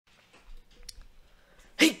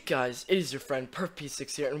Guys, it is your friend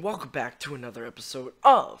PerfP6 here, and welcome back to another episode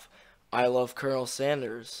of I Love Colonel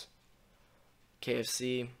Sanders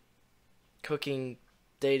KFC cooking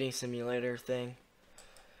dating simulator thing.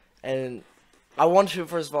 And I want to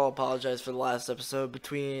first of all apologize for the last episode.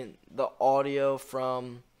 Between the audio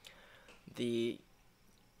from the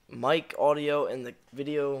mic audio and the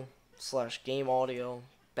video / game audio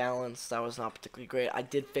balance, that was not particularly great. I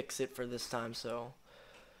did fix it for this time, so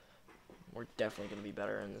we're definitely going to be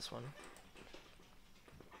better in this one.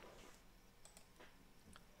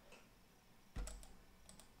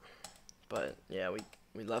 But yeah,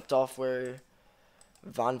 we left off where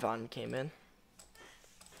Van came in.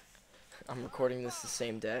 I'm recording this the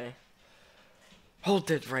same day. Hold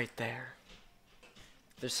it right there.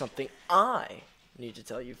 There's something I need to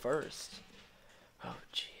tell you first. Oh,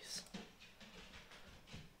 jeez.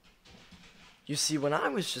 You see, when I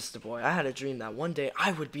was just a boy, I had a dream that one day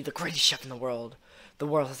I would be the greatest chef in the world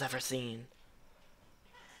has ever seen.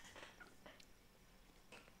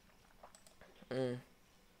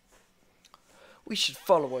 We should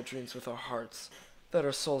follow our dreams with our hearts, that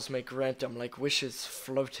our souls may grant them like wishes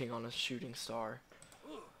floating on a shooting star.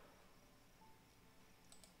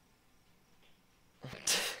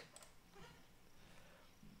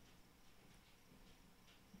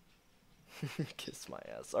 Kiss my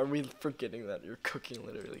ass. Are we forgetting that your cooking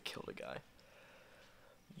literally killed a guy?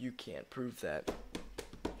 You can't prove that.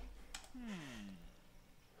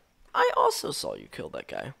 I also saw you kill that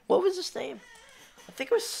guy. What was his name? I think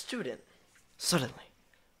it was Student. Suddenly,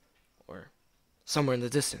 or somewhere in the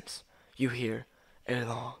distance, you hear a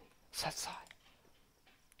long, sad sigh.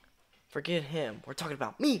 Forget him. We're talking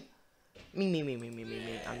about me. Me.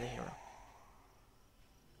 I'm the hero.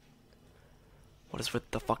 What is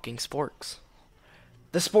with the fucking sporks?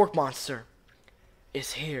 The spork monster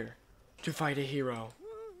is here to fight a hero.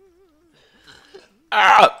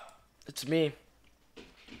 Ah! It's me.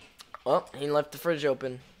 Oh, he left the fridge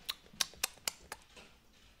open.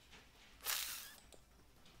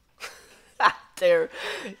 There,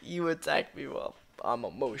 you attack me while I'm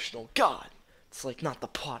emotional. God, it's like not the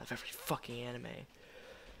plot of every fucking anime.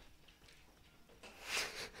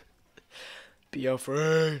 Be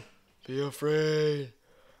afraid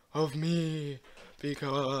of me,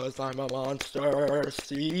 because I'm a monster.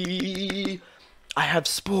 See, I have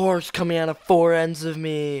spores coming out of four ends of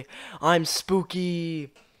me. I'm spooky.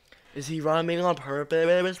 Is he rhyming on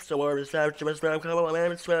purpose?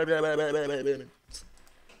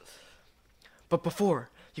 But before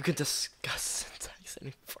you can discuss syntax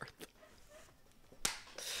any further,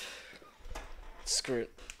 screw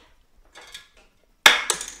it.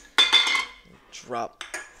 Drop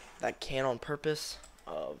that can on purpose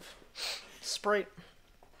of Sprite.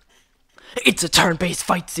 It's a turn-based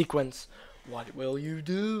fight sequence. What will you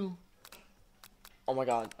do? Oh my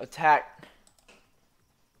god, attack.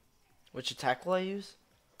 Which attack will I use?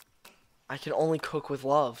 I can only cook with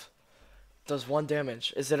love. Does 1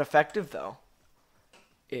 damage. Is it effective though?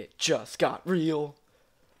 It just got real.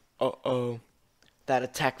 Uh-oh. That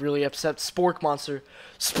attack really upset Spork Monster.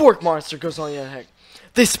 Spork Monster goes on the attack.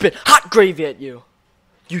 They spit hot gravy at you.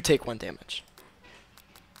 You take 1 damage.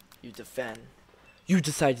 You defend. You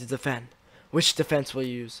decide to defend. Which defense will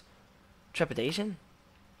you use? Trepidation?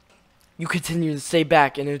 You continue to stay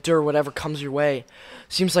back and endure whatever comes your way.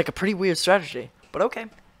 Seems like a pretty weird strategy. But okay.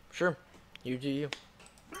 Sure. You do you.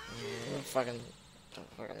 Fucking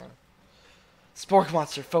Spork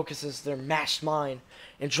Monster focuses their mashed mind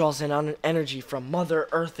and draws in energy from Mother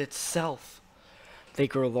Earth itself. They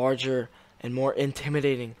grow larger and more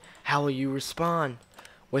intimidating. How will you respond?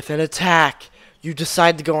 With an attack. You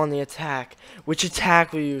decide to go on the attack. Which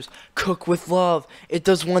attack will you use? Cook with love. It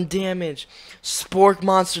does 1 damage. Spork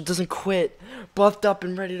Monster doesn't quit. Buffed up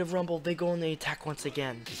and ready to rumble. They go on the attack once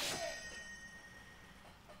again.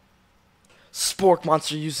 Spork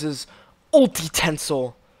Monster uses Ulti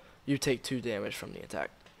Tensile. You take 2 damage from the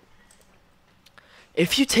attack.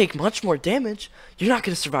 If you take much more damage, you're not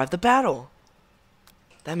going to survive the battle.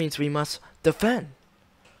 That means we must defend.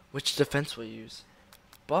 Which defense will you use?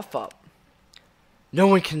 Buff up. No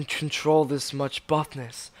one can control this much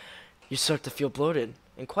buffness. You start to feel bloated,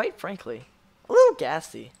 and quite frankly, a little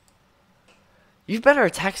gassy. You'd better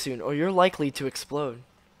attack soon, or you're likely to explode.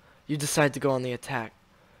 You decide to go on the attack.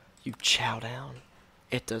 You chow down.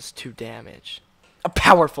 It does 2 damage. A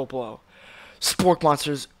powerful blow. Spork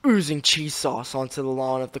Monster's oozing cheese sauce onto the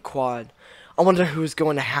lawn of the quad. I wonder who's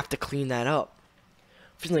going to have to clean that up.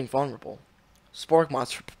 Feeling vulnerable, Spork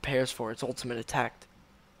Monster prepares for its ultimate attack.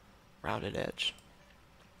 Rounded edge.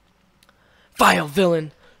 Vile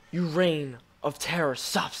villain! Your reign of terror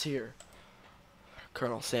stops here.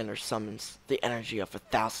 Colonel Sanders summons the energy of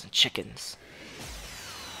 1,000 chickens.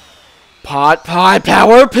 Pot Pie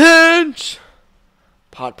Power Pinch!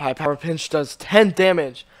 Pot Pie Power Pinch does 10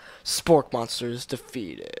 damage. Spork Monster is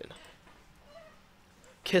defeated.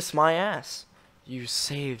 Kiss my ass. You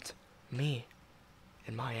saved me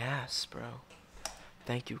and my ass, bro.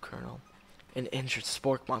 Thank you, Colonel. An injured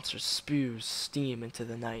Spork Monster spews steam into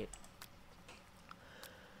the night.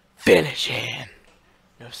 Finish him!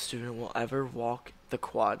 No student will ever walk the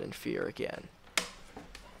quad in fear again.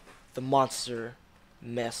 The monster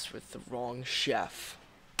messed with the wrong chef.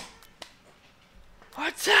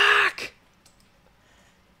 Attack!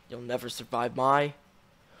 You'll never survive my...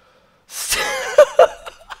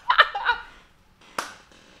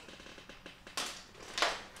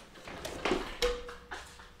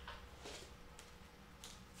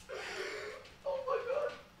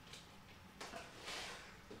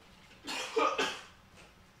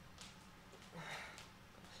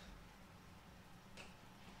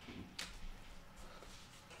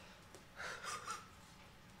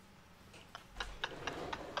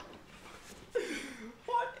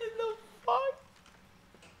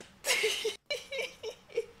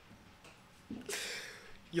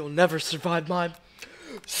 You'll never survive my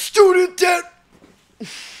student debt.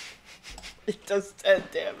 It does 10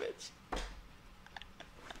 damage.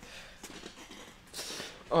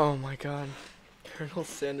 Oh my god. Colonel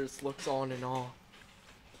Sanders looks on in awe.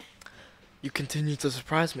 You continue to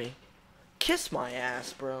surprise me. Kiss my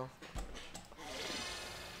ass, bro.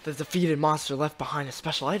 The defeated monster left behind a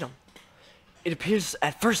special item. It appears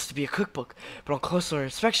at first to be a cookbook, but on closer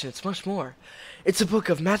inspection it's much more. It's a book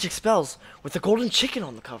of magic spells with a golden chicken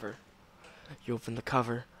on the cover. You open the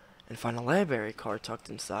cover and find a library card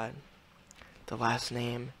tucked inside. The last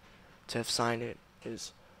name to have signed it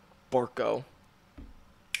is Borko.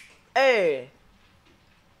 Hey!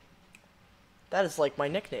 That is like my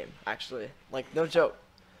nickname, actually. Like, no joke.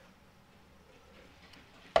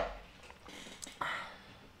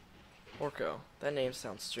 Borko. That name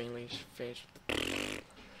sounds strangely strange.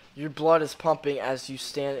 Your blood is pumping as you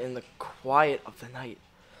stand in the quiet of the night,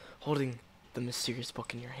 holding the mysterious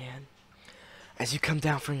book in your hand. As you come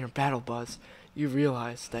down from your battle buzz, you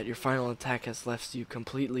realize that your final attack has left you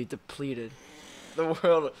completely depleted. The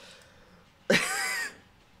world...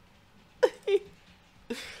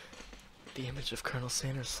 The image of Colonel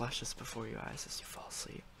Sanders flashes before your eyes as you fall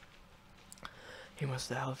asleep. He must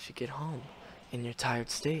have helped you get home in your tired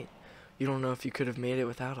state. You don't know if you could have made it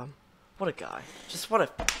without him. What a guy. Just what a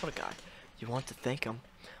guy. You want to thank him,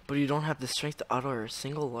 but you don't have the strength to utter a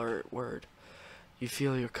single word. You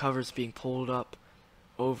feel your covers being pulled up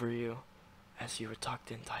over you as you were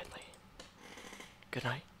tucked in tightly. Good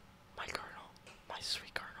night, my Colonel, my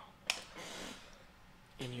sweet Colonel.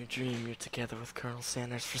 In your dream, you're together with Colonel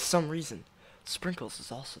Sanders. For some reason, Sprinkles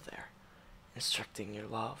is also there, instructing your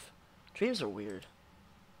love. Dreams are weird.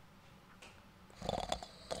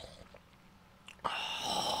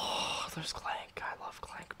 Oh, there's Clank. I love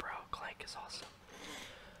Clank, bro. Clank is awesome.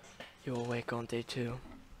 You awake on day 2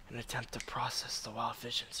 and attempt to process the wild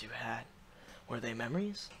visions you had. Were they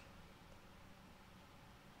memories?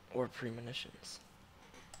 Or premonitions?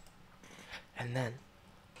 And then,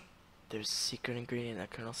 there's a secret ingredient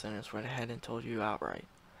that Colonel Sanders went ahead and told you outright.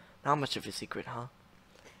 Not much of a secret, huh?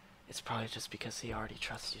 It's probably just because he already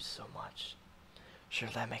trusts you so much. Sure,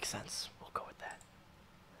 that makes sense. We'll go with that.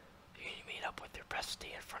 You meet up with your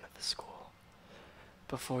bestie in front of the school.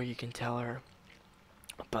 Before you can tell her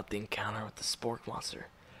about the encounter with the Spork Monster,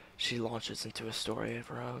 she launches into a story of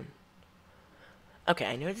her own. Okay,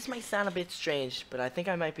 I know this might sound a bit strange, but I think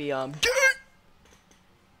I might be,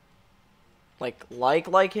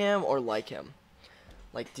 like him or like him?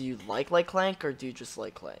 Like, do you like Clank or do you just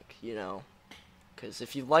like Clank, you know? Because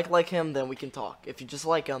if you like him, then we can talk. If you just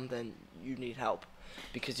like him, then you need help.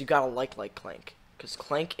 Because you gotta like Clank. Because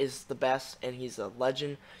Clank is the best and he's a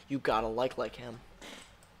legend. You gotta like him.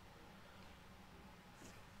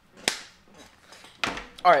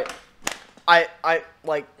 Alright. I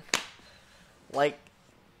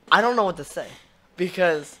don't know what to say.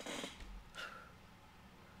 Because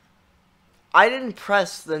I didn't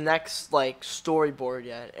press the next, storyboard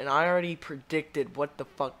yet, and I already predicted what the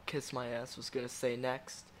fuck Kiss My Ass was gonna say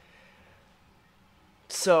next.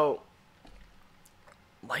 So,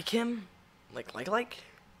 like him?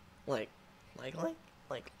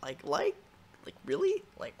 Really?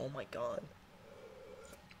 Oh my god.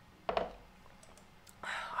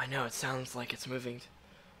 I know, it sounds like it's moving.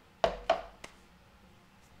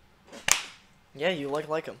 Yeah, you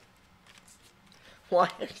like him. Why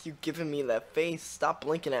are you giving me that face? Stop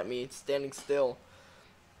blinking at me. It's standing still.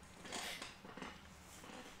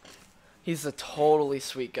 He's a totally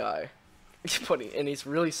sweet guy. And he's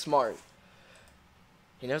really smart.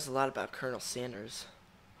 He knows a lot about Colonel Sanders.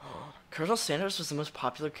 Colonel Sanders was the most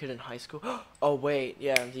popular kid in high school. Oh wait,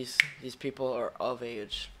 yeah, these people are of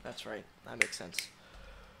age. That's right. That makes sense.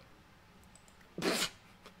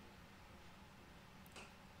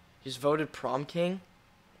 He's voted prom king.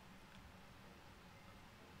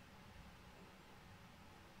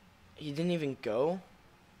 He didn't even go.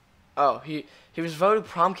 Oh, he was voted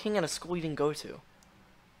prom king at a school he didn't go to.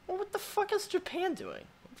 Well, what the fuck is Japan doing?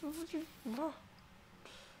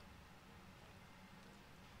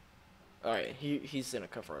 Alright, he's in a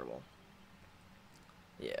convertible.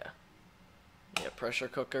 Yeah. Yeah, pressure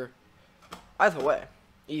cooker. Either way.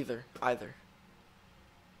 Either.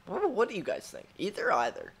 What do you guys think? Either or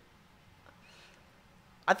either?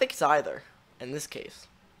 I think it's either, in this case.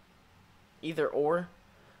 Either or?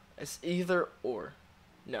 It's either or.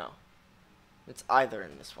 No. It's either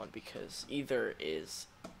in this one, because either is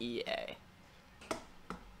EA.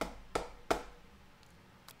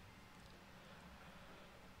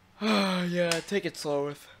 Yeah, take it slow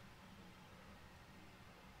with.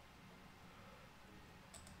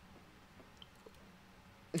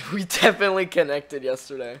 We definitely connected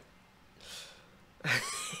yesterday.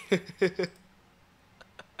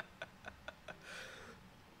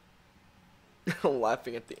 I'm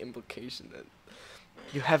laughing at the implication that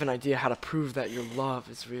you have an idea how to prove that your love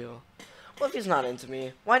is real. Well, if he's not into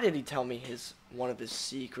me, why did he tell me one of his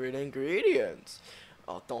secret ingredients?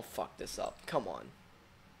 Oh, don't fuck this up. Come on.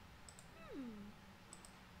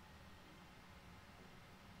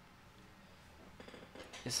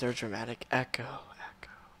 Is there a dramatic echo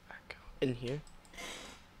in here?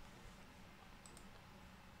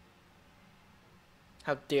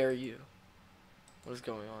 How dare you? What is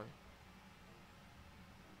going on?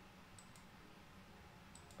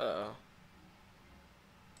 Uh-oh.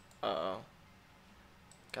 Uh-oh.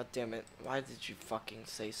 God damn it. Why did you fucking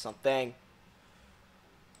say something?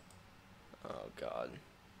 Oh, God.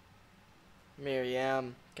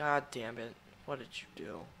 Miriam. God damn it. What did you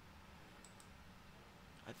do?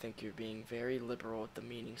 I think you're being very liberal with the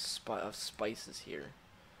meaning of spices here.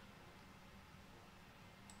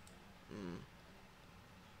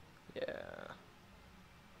 Yeah.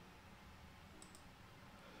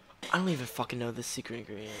 I don't even fucking know this secret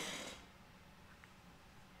ingredient.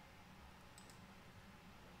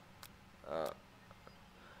 What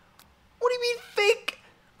do you mean fake?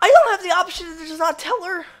 I don't have the option to just not tell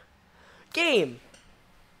her. Game.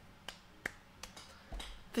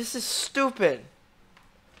 This is stupid.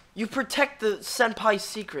 You protect the senpai's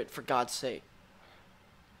secret, for God's sake.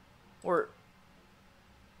 Or...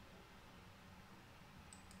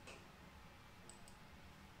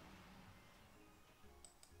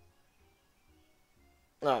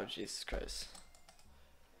 Oh, Jesus Christ.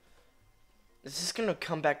 Is this gonna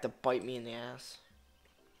come back to bite me in the ass?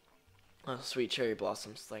 Oh, sweet cherry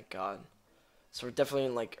blossoms, thank God. So we're definitely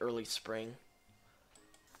in, like, early spring.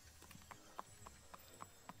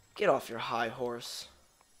 Get off your high horse.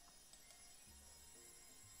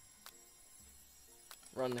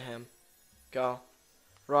 Run to him. Go.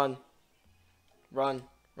 Run. Run.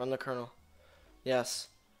 Run the Colonel. Yes.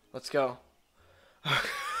 Let's go.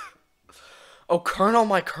 Oh, Colonel,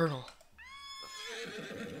 my Colonel.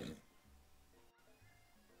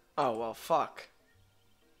 Oh, well, fuck.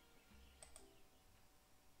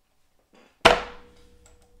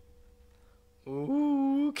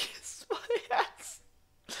 Ooh, kiss my ass.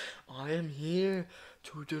 I am here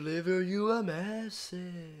to deliver you a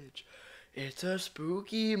message. It's a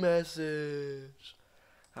spooky message.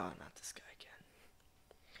 Oh, not this guy again.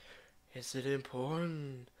 Is it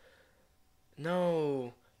important?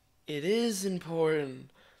 No, it is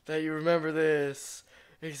important that you remember this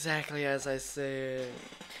exactly as I say it.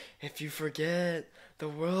 If you forget, the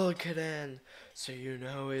world could end, so you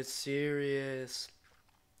know it's serious.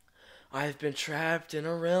 I've been trapped in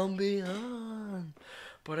a realm beyond,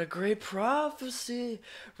 but a great prophecy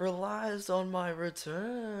relies on my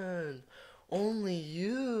return. Only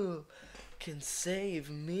you can save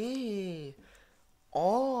me.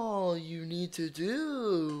 All you need to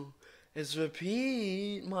do is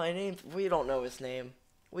repeat my name. We don't know his name.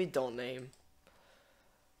 We don't name.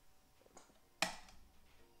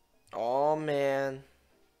 Oh man.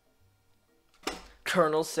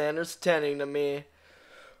 Colonel Sanders tending to me.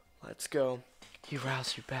 Let's go. He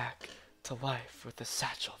roused you back to life with a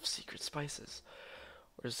satchel of secret spices.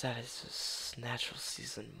 Or is that his natural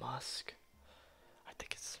seasoned musk? I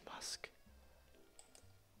think it's musk.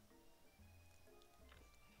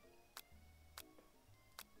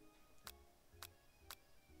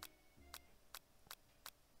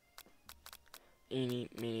 Eeny,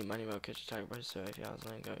 meeny, miny, mo, catch a tiger by so if you was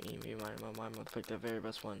letting go, eeny, meeny, miny, mo, pick the very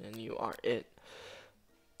best one, and you are it.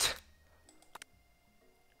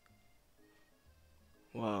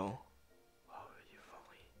 Whoa. Whoa, you've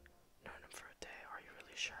only known him for a day. Are you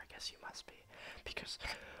really sure? I guess you must be. Because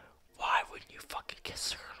why wouldn't you fucking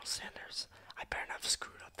kiss Colonel Sanders? I better not have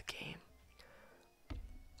screwed up the game.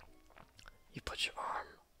 You put your arm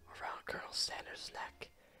around Colonel Sanders' neck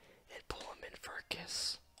and pull him in for a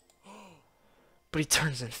kiss. But he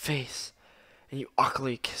turns and face, and you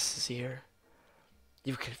awkwardly kiss his ear.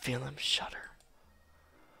 You can feel him shudder.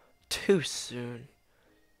 Too soon.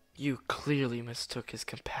 You clearly mistook his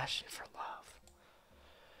compassion for love.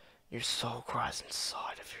 Your soul cries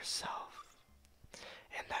inside of yourself.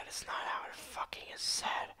 And that is not how it fucking is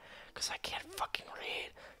said. Because I can't fucking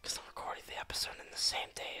read. Because I'm recording the episode in the same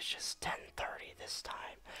day. It's just 10:30 this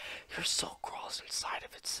time. Your soul crawls inside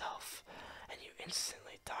of itself. And you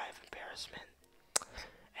instantly die of embarrassment.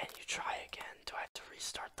 And you try again. Do I have to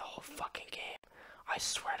restart the whole fucking game? I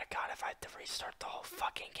swear to God, if I had to restart the whole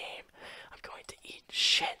fucking game, I'm going to eat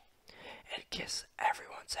shit and kiss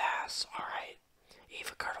everyone's ass, alright?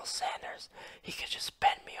 Even Colonel Sanders, he could just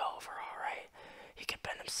bend me over, alright? He could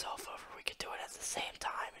bend himself over, we could do it at the same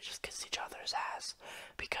time and just kiss each other's ass.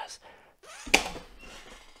 Because...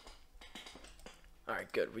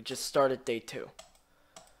 Alright, good. We just started day 2.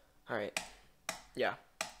 Alright. Yeah.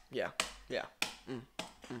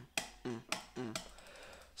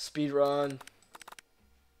 Speed run.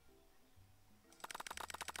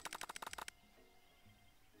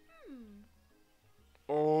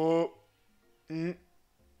 Oh.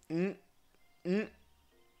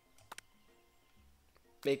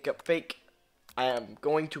 Makeup fake. I am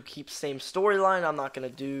going to keep same storyline. I'm not gonna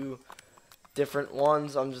do different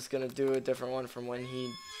ones. I'm just gonna do a different one from when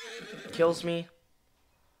he kills me.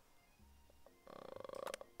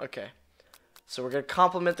 Okay. So we're gonna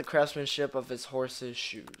compliment the craftsmanship of his horse's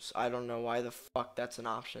shoes. I don't know why the fuck that's an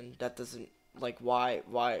option. That doesn't, like, why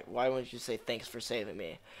wouldn't you say thanks for saving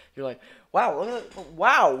me? You're like, wow, look at,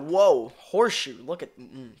 wow, whoa, horseshoe, look at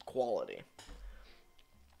quality.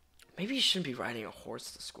 Maybe you shouldn't be riding a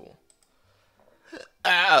horse to school.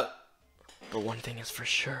 But one thing is for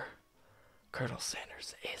sure, Colonel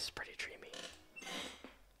Sanders is pretty dreamy.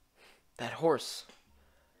 That horse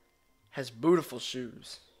has beautiful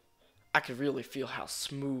shoes. I could really feel how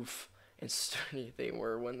smooth and sturdy they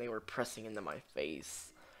were when they were pressing into my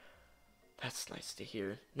face. That's nice to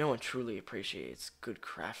hear. No one truly appreciates good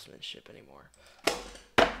craftsmanship anymore.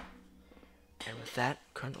 And with that,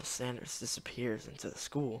 Colonel Sanders disappears into the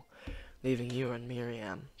school, leaving you and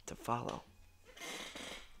Miriam to follow.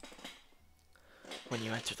 When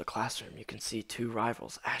you enter the classroom, you can see 2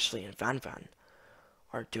 rivals, Ashley and Van Van,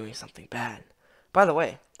 are doing something bad. By the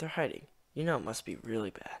way, they're hiding. You know it must be really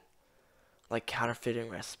bad. Like counterfeiting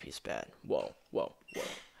recipes bad. Whoa.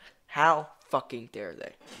 How fucking dare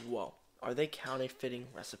they? Whoa. Are they counterfeiting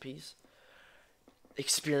recipes?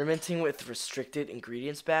 Experimenting with restricted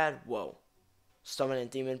ingredients bad? Whoa. Summon a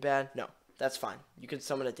demon bad? No. That's fine. You can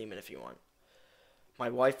summon a demon if you want. My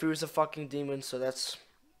waifu is a fucking demon, so that's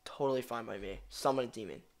totally fine by me. Summon a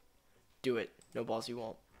demon. Do it. No balls you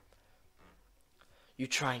won't. You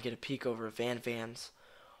try and get a peek over Van Van's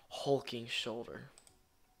hulking shoulder.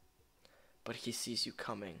 But he sees you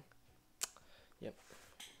coming. Yep.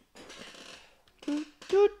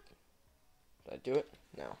 Did I do it?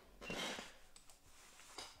 No.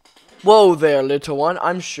 Whoa there, little one.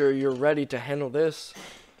 I'm sure you're ready to handle this.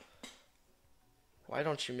 Why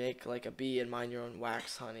don't you make like a bee and mind your own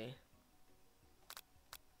wax, honey?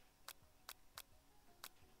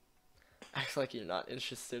 Act like you're not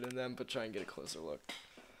interested in them, but try and get a closer look.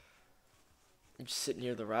 You sit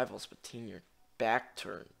near the rivals, but team your back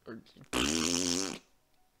turn. Or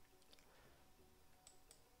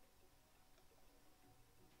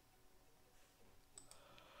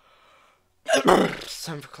it's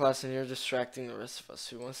time for class and you're distracting the rest of us.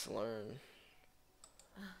 Who wants to learn?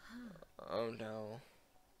 Oh no.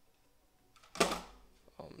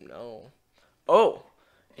 Oh no. Oh!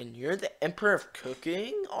 And you're the Emperor of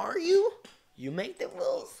Cooking, are you? You make the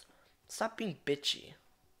rules? Stop being bitchy.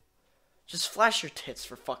 Just flash your tits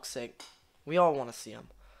for fuck's sake. We all want to see them.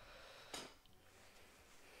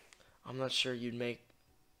 I'm not sure you'd make...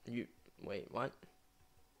 Wait, what?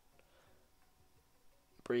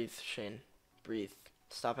 Breathe, Shane. Breathe.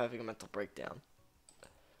 Stop having a mental breakdown.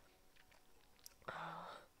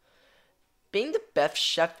 Being the best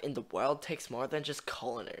chef in the world takes more than just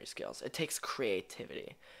culinary skills. It takes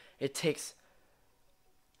creativity. It takes...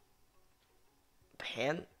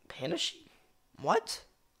 Panache? What?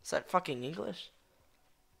 Is that fucking English?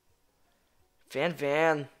 Van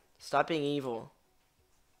Van, stop being evil.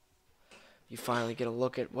 You finally get a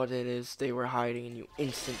look at what it is they were hiding, and you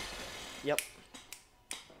Yep.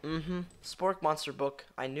 Spork Monster book.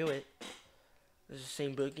 I knew it. It's the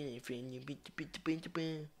same book.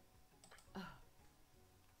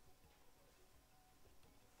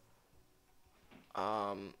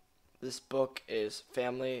 This book is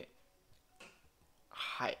Family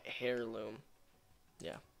Heirloom.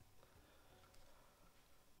 Yeah.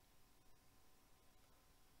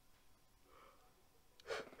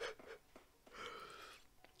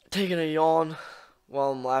 Taking a yawn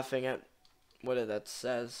while I'm laughing at what that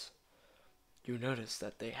says. You notice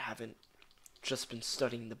that they haven't just been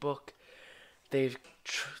studying the book. They've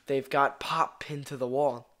got Pop pinned to the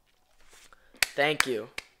wall. Thank you.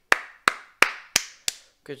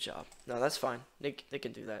 Good job. No, that's fine. They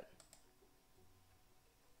can do that.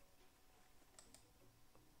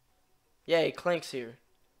 Yay, Clank's here.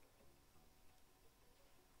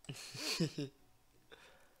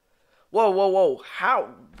 Whoa, whoa, whoa. How?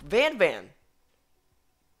 Van.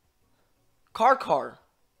 Car.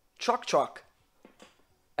 Truck.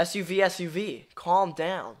 SUV. Calm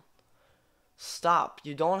down. Stop.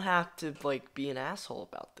 You don't have to, like, be an asshole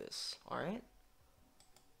about this, alright?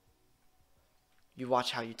 You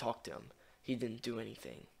watch how you talk to him. He didn't do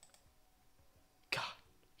anything. God,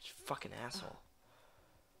 you fucking asshole.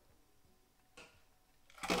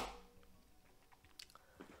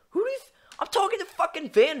 Who do you I'm talking to fucking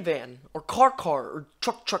Van, or car, or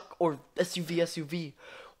truck, or SUV,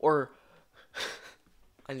 or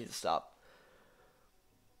I need to stop.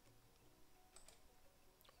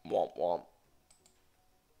 Womp.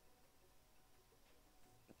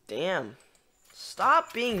 Damn.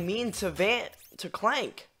 Stop being mean to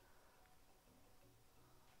Clank.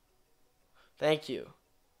 Thank you,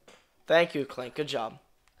 Clank. Good job.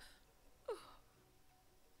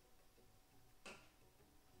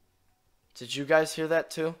 Did you guys hear that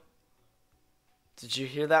too? Did you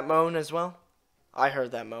hear that moan as well? I heard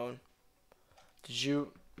that moan. Did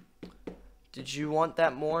you want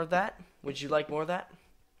that more of that? Would you like more of that?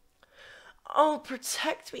 Oh,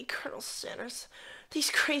 protect me, Colonel Sanders. These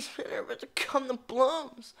crazy men are about to come to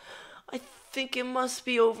blows. I think it must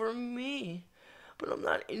be over me, but I'm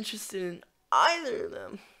not interested in either of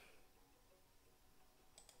them.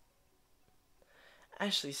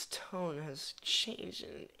 Ashley's tone has changed in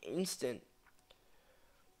an instant.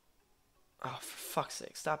 Oh, for fuck's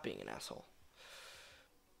sake, stop being an asshole.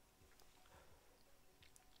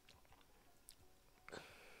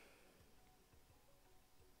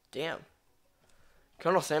 Damn.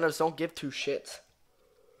 Colonel Sanders don't give two shits.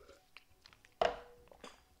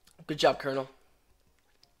 Good job, Colonel.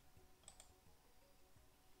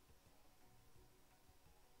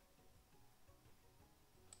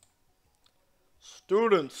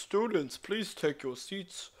 Students, please take your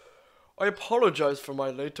seats. I apologize for my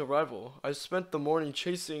late arrival. I spent the morning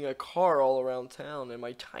chasing a car all around town, and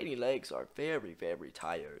my tiny legs are very, very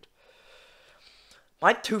tired.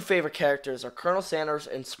 My two favorite characters are Colonel Sanders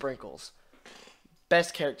and Sprinkles.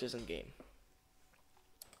 Best characters in the game.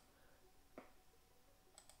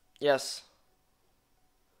 Yes.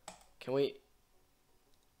 Can we...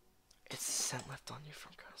 It's a scent left on you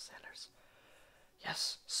from Colonel Sanders.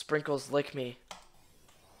 Yes. Sprinkles, lick me.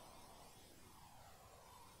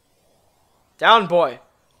 Down, boy.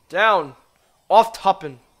 Down. Off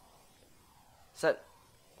toppin'. Is that...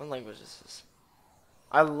 What language is this?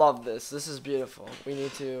 I love this. This is beautiful. We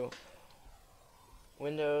need to...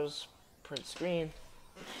 Windows. Print screen.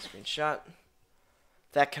 Screenshot.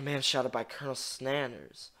 That command shouted by Colonel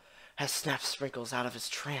Sanders has snapped Sprinkles out of his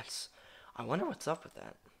trance. I wonder what's up with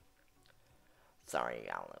that. Sorry,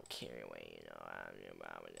 I don't carry away, you know.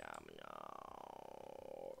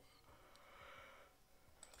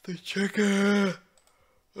 The chicken.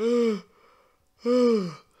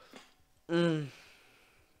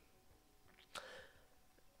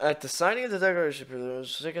 At the signing of the Declaration, the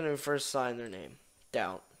chicken who first signed their name.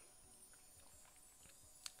 Doubt.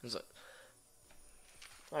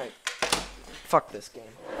 Alright. Fuck this game.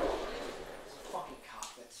 Fucking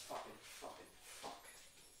cop, that's fuck.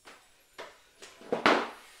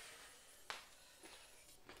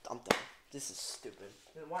 I'm done. This is stupid.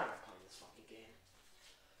 Why am I playing this fucking game?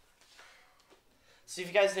 See, if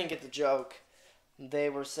you guys didn't get the joke, they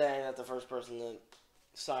were saying that the first person to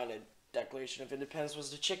sign a Declaration of Independence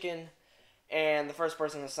was the chicken, and the first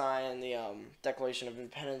person to sign the Declaration of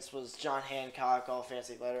Independence was John Hancock, all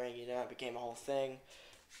fancy lettering, you know, it became a whole thing.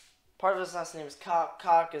 Part of his last name is Cock.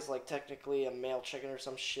 Cock is, like, technically a male chicken or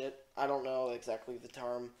some shit. I don't know exactly the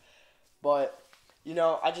term, but, you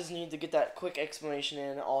know, I just need to get that quick explanation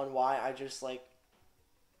in on why I just, like,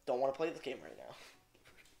 don't want to play this game right now.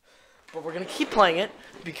 But we're going to keep playing it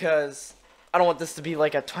because I don't want this to be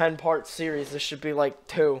like a 10-part series. This should be like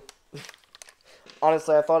 2.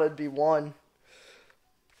 Honestly, I thought it'd be 1.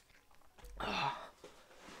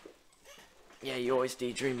 Yeah, you always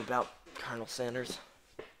daydream about Colonel Sanders.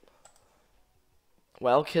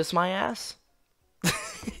 Well, kiss my ass?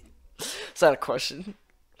 Is that a question?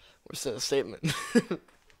 Or is that a statement?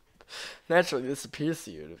 Naturally, this appears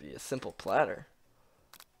to you to be a simple platter.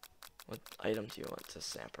 What item do you want to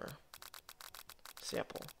sample?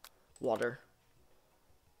 Water.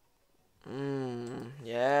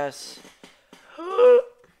 Yes.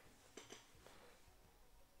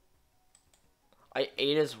 I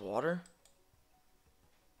ate his water?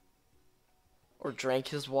 Or drank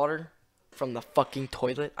his water? From the fucking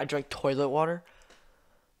toilet? I drank toilet water?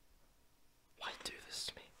 Why do this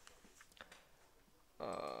to me?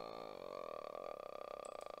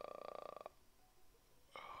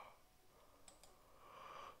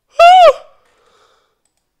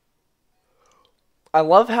 I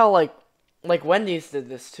love how like Wendy's did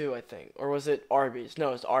this too, I think. Or was it Arby's? No,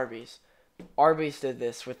 it was Arby's. Arby's did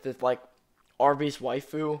this with this like Arby's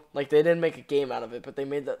waifu. Like they didn't make a game out of it, but they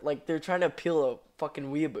made that like they're trying to appeal to fucking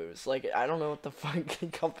weeaboos. Like I don't know what the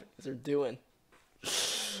fucking companies are doing.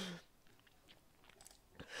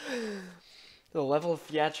 The level of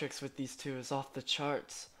theatrics with these two is off the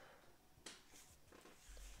charts.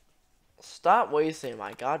 Stop wasting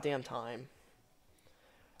my goddamn time.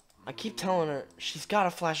 I keep telling her she's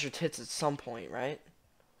gotta flash her tits at some point, right?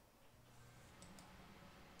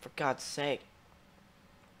 For God's sake.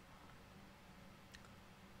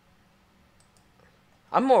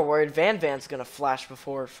 I'm more worried Van Van's gonna flash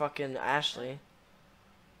before fucking Ashley.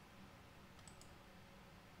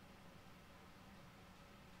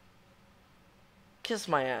 Kiss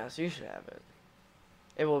my ass, you should have it.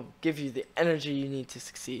 It will give you the energy you need to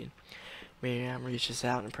succeed. Miriam reaches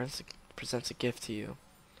out and presents a gift to you.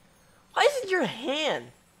 Why is it your hand?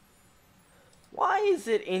 Why is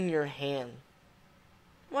it in your hand?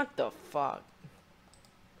 What the fuck?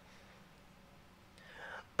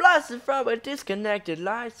 Blasted from a disconnected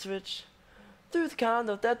light switch through the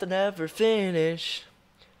condo that'll never finish.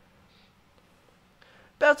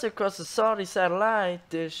 Bounce across the salty satellite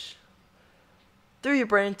dish. Through your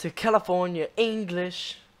brain to California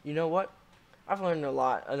English. You know what? I've learned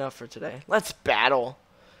enough for today. Let's battle.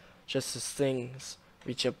 Just as things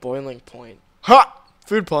reach a boiling point. Ha!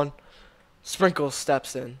 Food pun. Sprinkles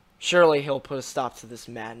steps in. Surely he'll put a stop to this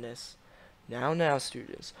madness. Now,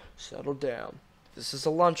 students, settle down. This is a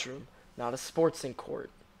lunchroom, not a sportsing court.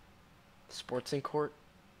 Sportsing court?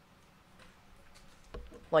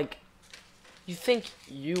 Like, you think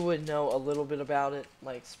you would know a little bit about it?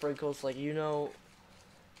 Like, Sprinkles, like, you know,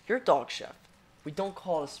 you're a dog chef. We don't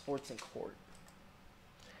call it a sportsing court.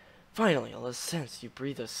 Finally, all this sense, you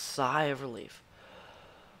breathe a sigh of relief.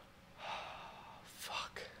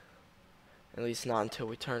 Fuck. At least not until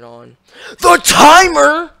we turn on the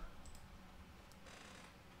timer!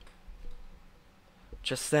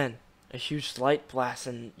 Just then, a huge light blasts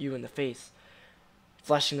you in the face,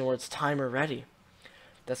 flashing the words timer ready.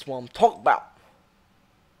 That's what I'm talking about.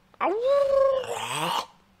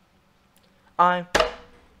 I'm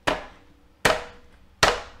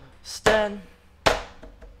stand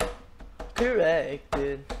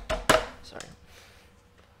corrected. Sorry.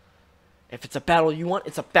 If it's a battle you want,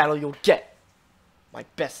 it's a battle you'll get. My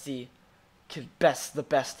bestie can best the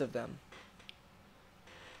best of them.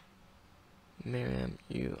 Miriam,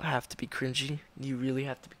 you have to be cringy. You really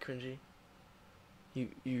have to be cringy.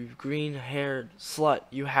 You green-haired slut.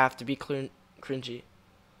 You have to be cringy.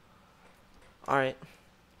 Alright.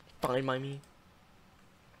 Fine by me.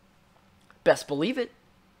 Best believe it.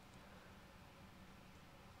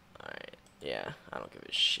 Alright. Yeah, I don't give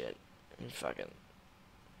a shit. I mean, fucking.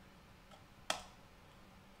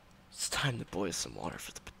 It's time to boil some water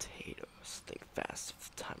for the potatoes. Think fast.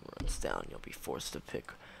 If the timer runs down, you'll be forced to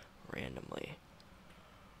pick randomly.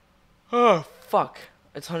 Oh, fuck.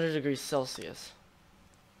 It's 100 degrees Celsius.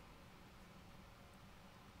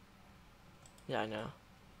 Yeah, I know.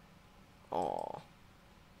 Aw.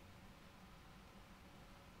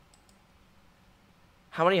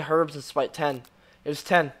 How many herbs in Sprite? 10. It was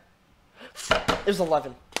 10. It was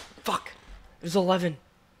 11. Fuck. It was 11.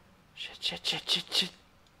 Shit.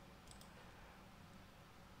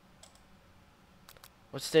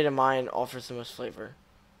 What state of mind offers the most flavor?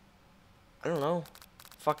 I don't know.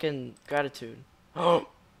 Fucking gratitude. Oh.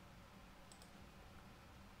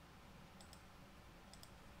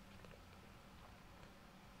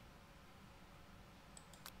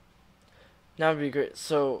 Now would be great.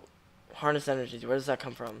 So, harness energy. Where does that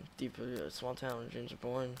come from? Deep, small town, dreams are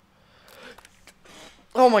born.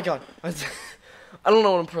 Oh my god. I don't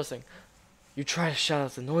know what I'm pressing. You try to shut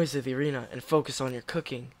out the noise of the arena and focus on your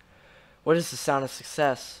cooking. What is the sound of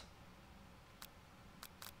success?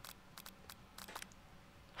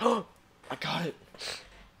 Oh, I got it.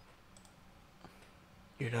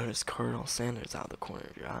 You notice Colonel Sanders out of the corner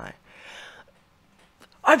of your eye.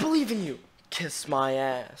 I believe in you. Kiss my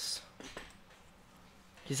ass.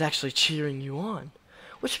 He's actually cheering you on,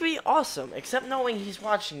 which would be awesome, except knowing he's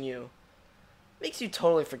watching you makes you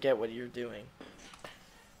totally forget what you're doing.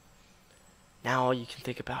 Now all you can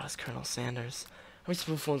think about is Colonel Sanders. How many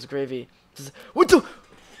spoonfuls of gravy? What the?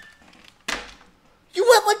 You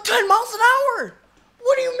went like 10 miles an hour!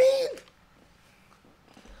 What do you mean?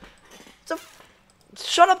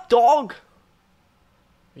 Shut up, dog!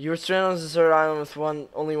 You were stranded on a desert island with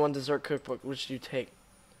only one dessert cookbook. Which do you take?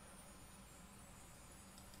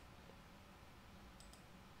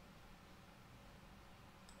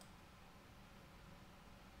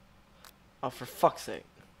 Oh, for fuck's sake.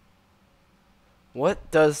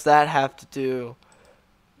 What does that have to do?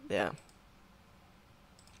 Yeah.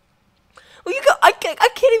 Well, I can't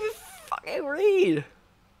even fucking read.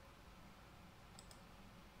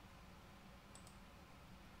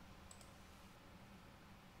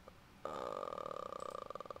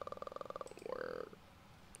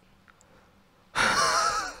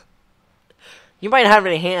 You might have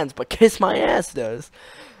any hands, but kiss my ass does.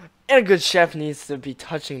 And a good chef needs to be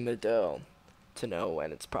touching the dough to know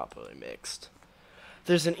when it's properly mixed.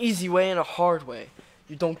 There's an easy way and a hard way.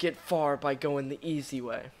 You don't get far by going the easy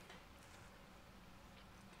way.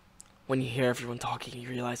 When you hear everyone talking, you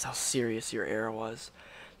realize how serious your error was.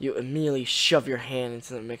 You immediately shove your hand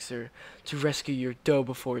into the mixer to rescue your dough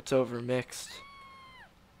before it's over mixed.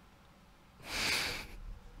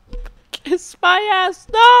 Kiss my ass,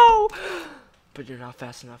 no! But you're not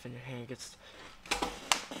fast enough and your hand gets...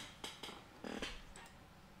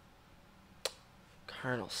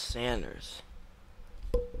 Colonel Sanders.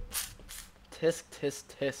 Tisk, tisk,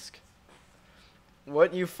 tisk.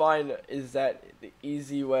 What you find is that the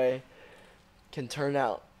easy way can turn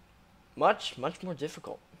out much, much more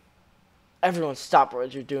difficult. Everyone stop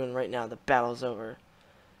what you're doing right now. The battle's over.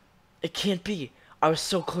 It can't be. I was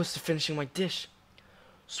so close to finishing my dish.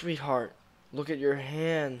 Sweetheart, look at your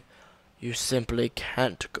hand. You simply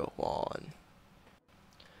can't go on.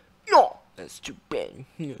 No, that's too bad.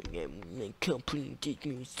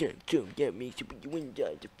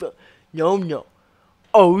 No, no.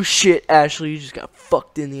 Oh shit, Ashley, you just got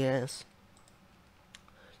fucked in the ass.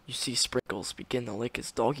 You see Sprinkles begin to lick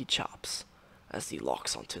his doggy chops as he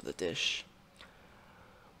locks onto the dish.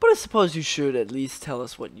 But I suppose you should at least tell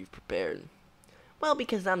us what you've prepared. Well,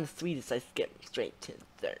 because I'm the sweetest, I skip straight to the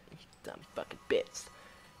dessert. Dumb fucking bitch.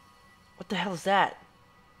 What the hell is that?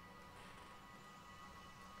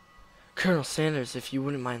 Colonel Sanders, if you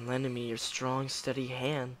wouldn't mind lending me your strong, steady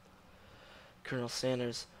hand. Colonel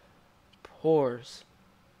Sanders pours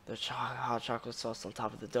the hot chocolate sauce on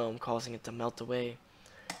top of the dome, causing it to melt away,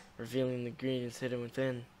 revealing the ingredients hidden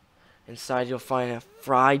within. Inside you'll find a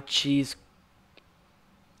fried cheese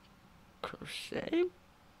crochet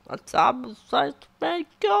on top of sliced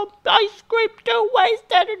bacon, ice cream, 2-way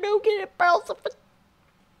standard nougat, and pearls of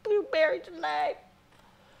blueberry gelée.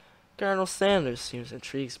 Colonel Sanders seems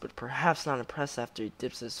intrigued, but perhaps not impressed after he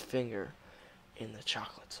dips his finger in the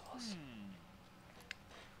chocolate sauce.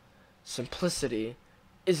 Simplicity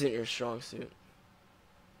isn't your strong suit.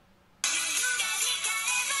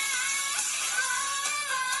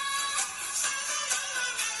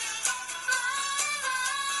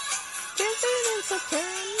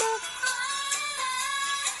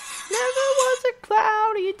 Never was a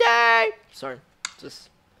cloudy day. Sorry, just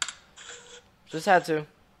had to.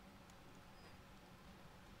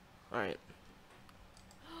 Alright.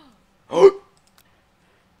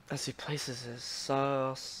 As he places his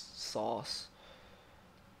sauce.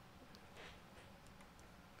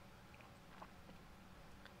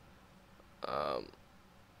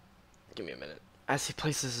 Give me a minute. As he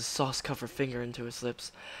places his sauce-covered finger into his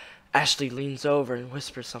lips, Ashley leans over and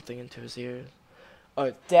whispers something into his ear.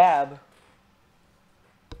 A dab,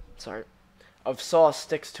 of sauce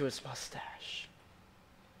sticks to his mustache.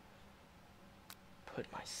 Put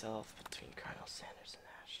myself between Colonel Sanders and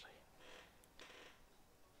Ashley.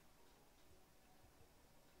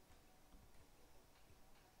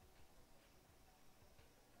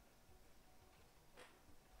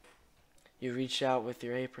 You reach out with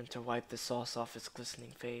your apron to wipe the sauce off his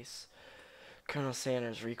glistening face. Colonel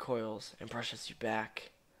Sanders recoils and brushes you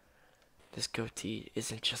back. This goatee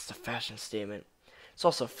isn't just a fashion statement. It's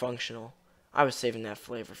also functional. I was saving that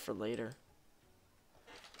flavor for later.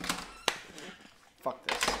 Fuck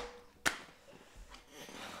this.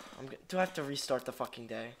 Do I have to restart the fucking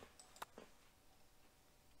day?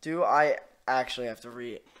 Do I actually have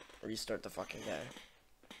to restart the fucking day?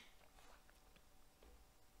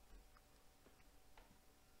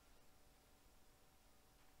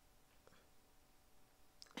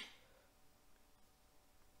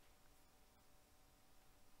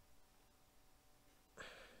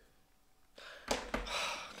 God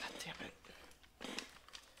damn it.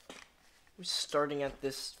 I'm starting at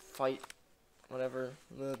this fight. Whatever.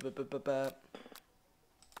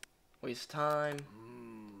 Waste time.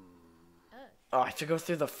 Oh, I have to go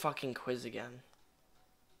through the fucking quiz again.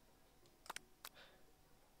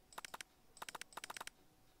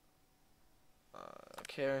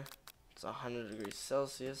 Okay. It's 100 degrees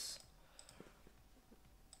Celsius.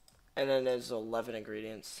 And then there's 11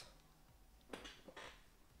 ingredients.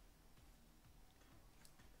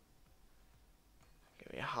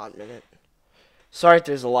 Give me a hot minute. Sorry if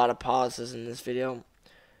there's a lot of pauses in this video.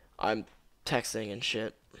 I'm texting and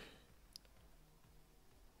shit.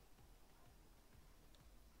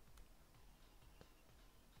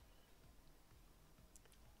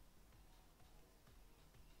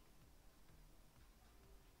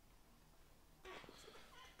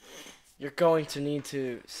 You're going to need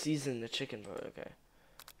to season the chicken broth. Okay.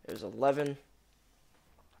 There's 11.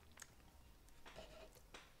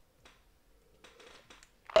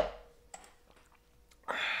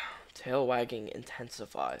 Tail wagging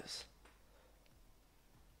intensifies.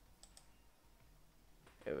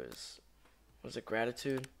 Was it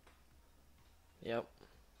gratitude? Yep.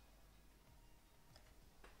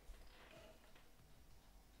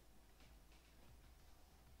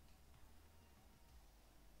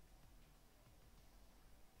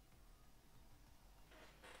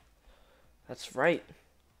 That's right.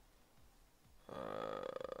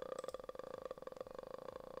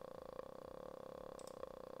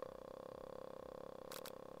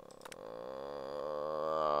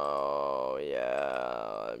 Oh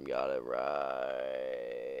yeah, I got it right.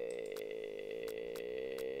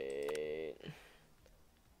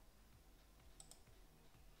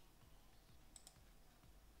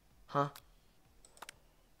 Huh?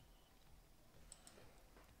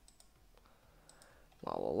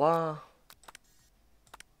 La la la.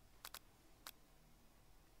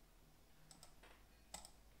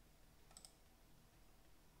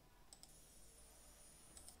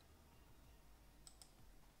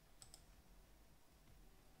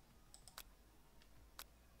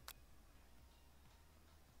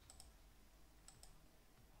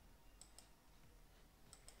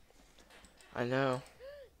 I know.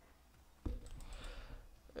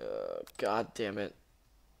 God damn it.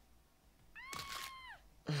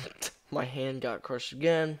 My hand got crushed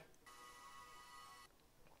again.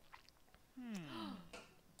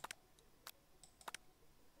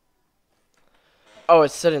 Oh,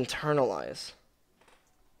 it said internalize.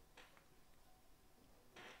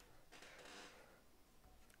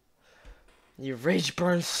 Your rage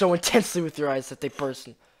burns so intensely with your eyes that they burst.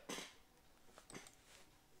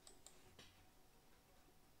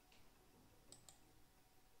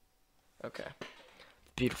 Okay.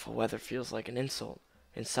 Beautiful weather feels like an insult.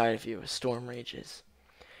 Inside of you, a storm rages.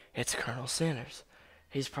 It's Colonel Sanders.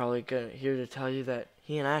 He's probably here to tell you that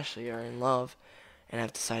he and Ashley are in love and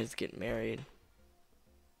have decided to get married.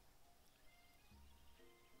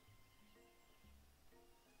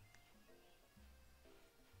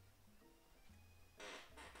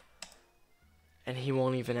 And he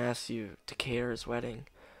won't even ask you to cater his wedding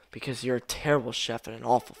because you're a terrible chef and an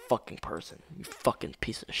awful fucking person. You fucking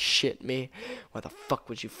piece of shit, me. Why the fuck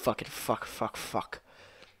would you fucking fuck?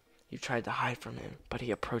 You tried to hide from him, but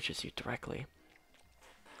he approaches you directly.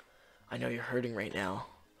 I know you're hurting right now.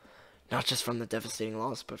 Not just from the devastating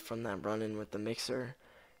loss, but from that run-in with the mixer.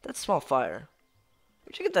 That small fire.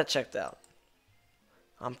 We should get that checked out.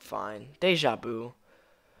 I'm fine. Deja vu.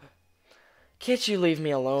 Can't you leave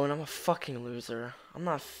me alone? I'm a fucking loser. I'm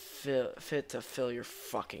not fit to fill your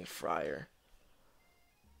fucking fryer.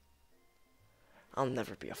 I'll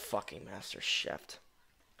never be a fucking master chef.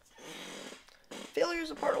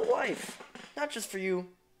 Failure's a part of life. Not just for you,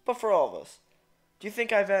 but for all of us. Do you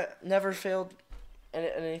think I've never failed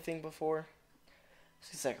at anything before?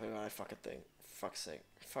 That's exactly what I fucking think. Fuck's sake.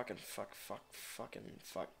 Fucking fuck.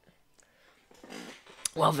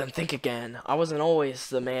 Well then, think again. I wasn't always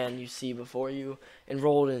the man you see before you.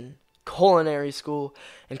 Enrolled in culinary school,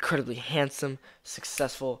 incredibly handsome,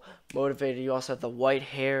 successful, motivated. You also have the white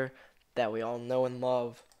hair that we all know and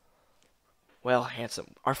love. Well,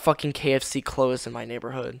 handsome. Our fucking KFC closed in my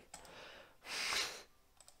neighborhood.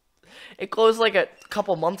 It closed like a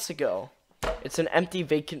couple months ago. It's an empty,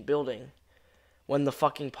 vacant building. When the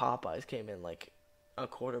fucking Popeyes came in like a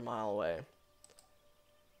quarter mile away.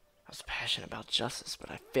 was passionate about justice, but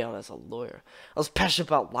I failed as a lawyer. I was passionate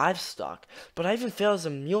about livestock, but I even failed as a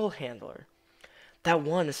mule handler. That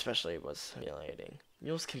one especially was humiliating.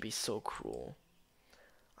 Mules can be so cruel.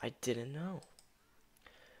 I didn't know.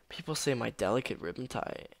 People say my delicate ribbon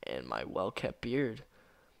tie and my well-kept beard,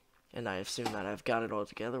 and I assume that I've got it all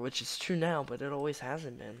together, which is true now, but it always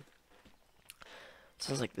hasn't been.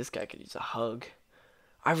 Sounds like this guy could use a hug.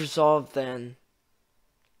 I resolved then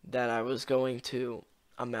that I was going to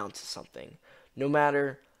amount to something. No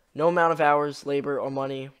amount of hours, labor, or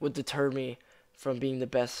money would deter me from being the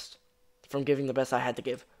best, from giving the best I had to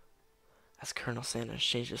give. As Colonel Sanders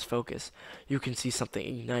changed his focus, you can see something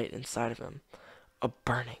ignite inside of him. A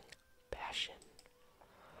burning passion.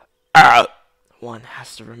 One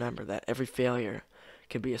has to remember that every failure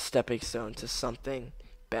can be a stepping stone to something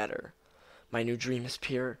better. My new dream is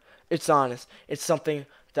pure. It's honest. It's something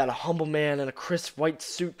that a humble man in a crisp white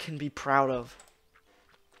suit can be proud of.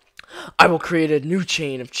 I will create a new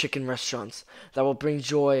chain of chicken restaurants that will bring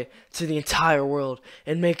joy to the entire world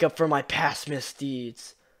and make up for my past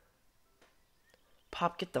misdeeds.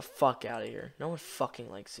 Pop, get the fuck out of here. No one fucking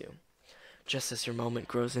likes you. Just as your moment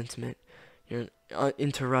grows intimate, you're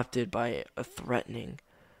interrupted by a threatening,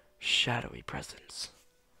 shadowy presence.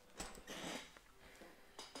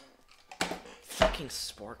 Fucking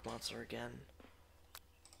Spork Monster again.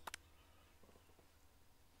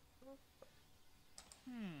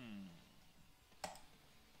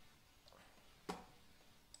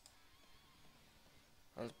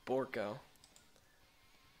 That's Borko.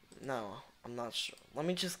 No, I'm not sure. Let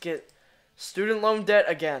me just get student loan debt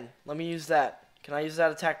again. Let me use that. Can I use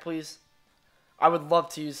that attack, please? I would love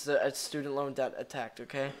to use the student loan debt attack,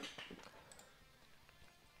 okay?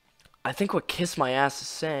 I think what Kiss My Ass is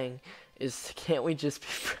saying is, can't we just be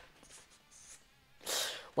friends?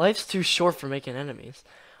 Life's too short for making enemies.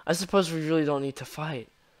 I suppose we really don't need to fight.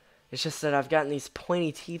 It's just that I've gotten these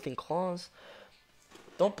pointy teeth and claws.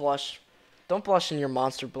 Don't blush. Don't blush in your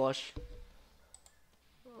monster blush.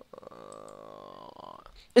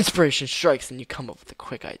 Inspiration strikes and you come up with a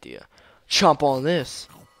quick idea. Chomp on this.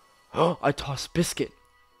 Oh, I toss biscuit.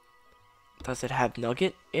 Does it have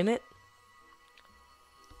nugget in it?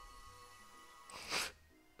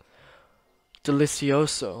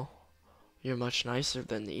 Delicioso. You're much nicer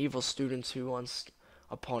than the evil students who once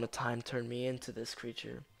upon a time turned me into this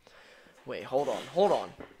creature. Wait, hold on.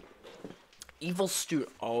 Evil student.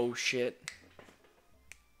 Oh, shit.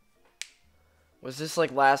 Was this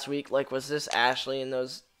like last week? Like, was this Ashley and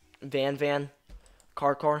those Van?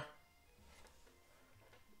 Car?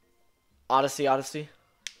 Odyssey?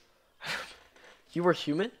 You were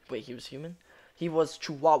human? Wait, he was human? He was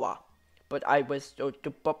Chihuahua. But I was...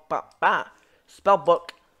 Spellbook.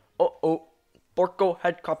 Uh-oh. Borko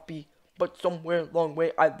had copy. But somewhere long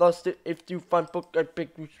way I lost it. If you find book, I beg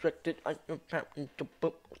restricted.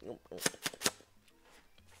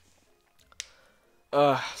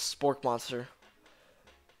 Spork Monster.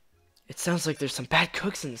 It sounds like there's some bad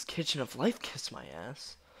cooks in this kitchen of life, Kiss My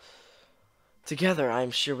Ass. Together, I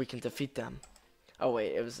am sure we can defeat them. Oh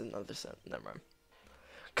wait, it was another set. Never mind.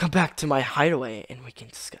 Come back to my hideaway and we can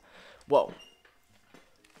discuss. Whoa.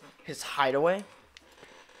 His hideaway?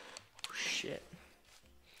 Oh, shit.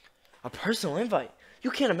 A personal invite.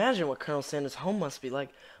 You can't imagine what Colonel Sanders' home must be like,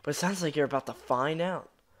 but it sounds like you're about to find out.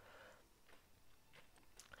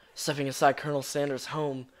 Stepping inside Colonel Sanders'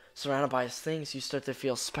 home, surrounded by his things, you start to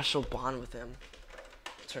feel a special bond with him.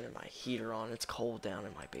 Turning my heater on, it's cold down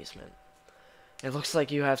in my basement. It looks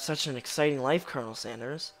like you have such an exciting life, Colonel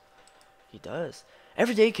Sanders. He does.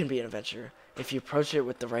 Every day can be an adventure, if you approach it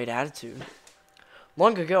with the right attitude.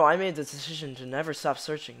 Long ago, I made the decision to never stop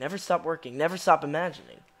searching, never stop working, never stop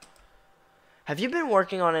imagining. Have you been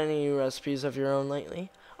working on any new recipes of your own lately?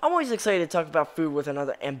 I'm always excited to talk about food with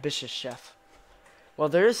another ambitious chef. Well,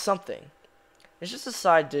 there is something. It's just a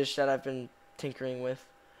side dish that I've been tinkering with.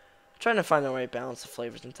 I'm trying to find the right balance of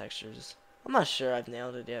flavors and textures. I'm not sure I've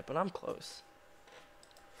nailed it yet, but I'm close.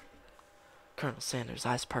 Colonel Sanders'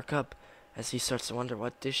 eyes perk up as he starts to wonder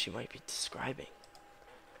what dish you might be describing.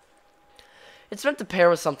 It's meant to pair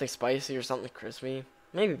with something spicy or something crispy.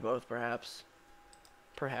 Maybe both, perhaps.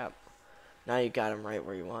 Perhaps. Now you got him right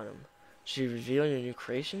where you want him. Should you reveal your new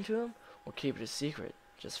creation to him, or keep it a secret,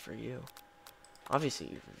 just for you? Obviously,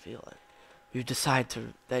 you reveal it. You decide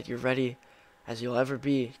that you're ready as you'll ever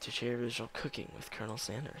be to share your original cooking with Colonel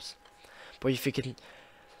Sanders. But if you can...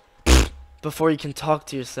 Before you can talk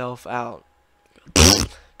yourself out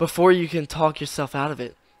of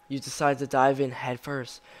it, you decide to dive in head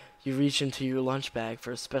first. You reach into your lunch bag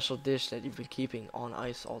for a special dish that you've been keeping on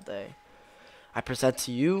ice all day. I present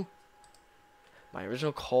to you my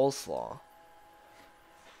original coleslaw.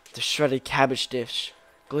 The shredded cabbage dish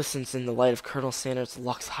glistens in the light of Colonel Sanders'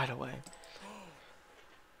 luxe hideaway.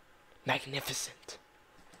 Magnificent.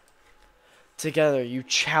 Together, you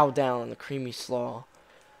chow down on the creamy slaw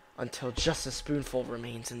until just a spoonful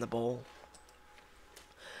remains in the bowl.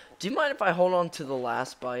 Do you mind if I hold on to the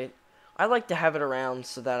last bite? I like to have it around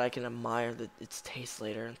so that I can admire its taste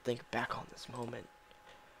later and think back on this moment.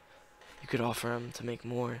 You could offer him to make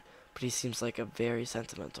more, but he seems like a very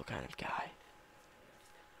sentimental kind of guy.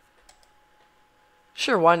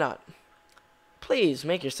 Sure, why not? Please,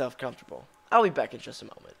 make yourself comfortable. I'll be back in just a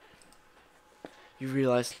moment. You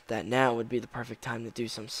realize that now would be the perfect time to do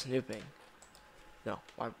some snooping. No,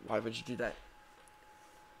 why would you do that?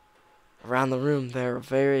 Around the room, there are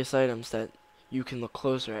various items that you can look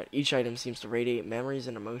closer at. Each item seems to radiate memories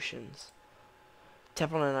and emotions.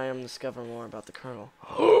 Tap on an item to discover more about the Colonel.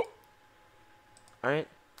 Alright.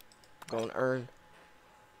 Go and earn.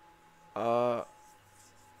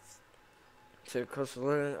 Take a closer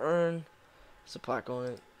look and earn. There's a plaque on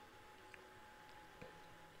it.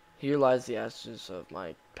 Here lies the ashes of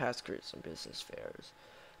my past careers and business fairs.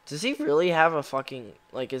 Does he really have a fucking,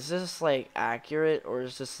 like, is this, like, accurate, or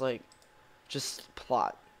is this, like, just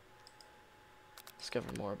plot? Discover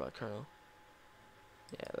more about Colonel.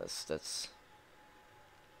 Yeah, that's...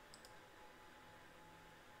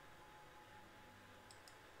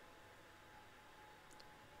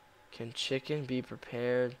 Can chicken be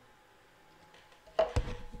prepared?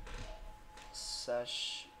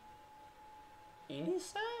 Sash...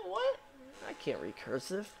 Inisa? What? I can't read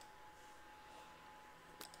cursive.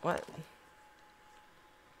 What?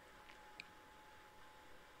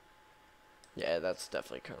 Yeah, that's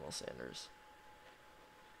definitely Colonel Sanders.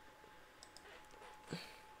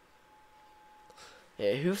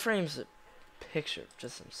 Yeah, who frames a picture of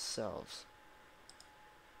just themselves?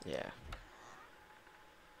 Yeah.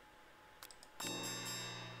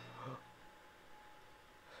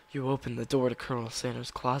 You open the door to Colonel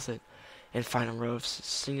Sanders' closet and find a row of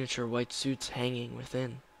signature white suits hanging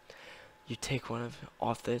within. You take one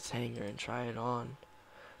off its hanger and try it on.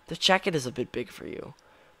 The jacket is a bit big for you,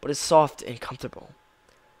 but it's soft and comfortable.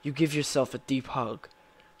 You give yourself a deep hug,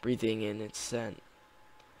 breathing in its scent.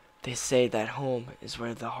 They say that home is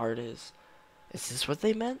where the heart is. Is this what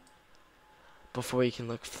they meant? Before you can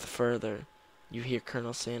look further, you hear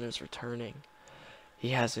Colonel Sanders returning.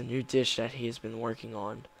 He has a new dish that he has been working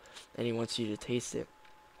on, and he wants you to taste it.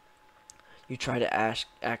 You try to act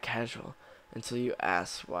casual until he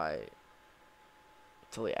asks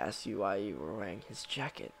you why you were wearing his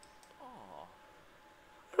jacket. Aww.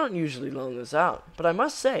 I don't usually loan this out, but I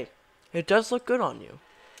must say, it does look good on you.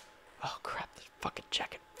 Oh crap, this fucking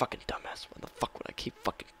jacket, fucking dumbass. Why the fuck would I keep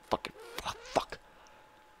fuck. I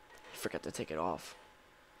forgot to take it off.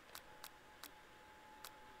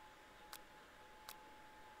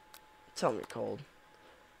 Tell me, cold.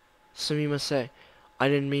 Sumimasen, I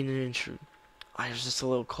didn't mean to intrude. I was just a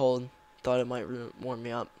little cold. Thought it might warm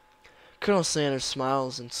me up. Colonel Sanders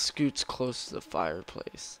smiles and scoots close to the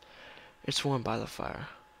fireplace. It's warm by the fire.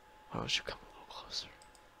 Why don't you come a little closer?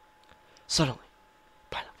 Suddenly,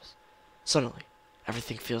 pineapples. Suddenly,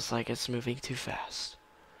 everything feels like it's moving too fast.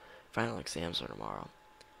 Final exams are tomorrow.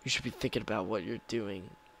 You should be thinking about what you're doing.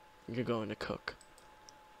 You're going to cook.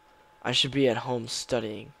 I should be at home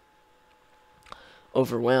studying.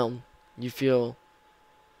 Overwhelmed, you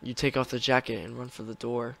take off the jacket and run for the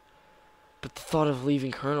door. But the thought of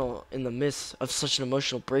leaving Colonel in the midst of such an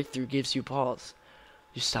emotional breakthrough gives you pause.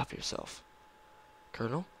 You stop yourself.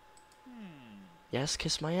 Colonel? Yes,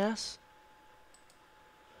 kiss my ass?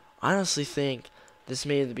 I honestly think this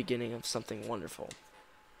may be the beginning of something wonderful.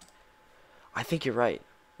 I think you're right.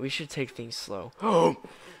 We should take things slow. You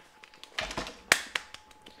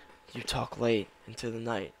talk late into the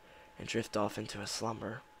night and drift off into a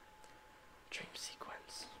slumber. Dream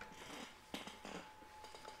sequence.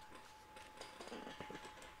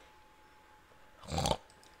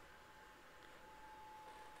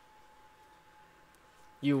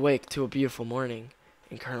 You wake to a beautiful morning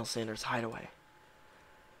in Colonel Sanders' hideaway.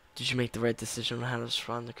 Did you make the right decision on how to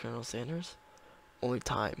respond to Colonel Sanders? Only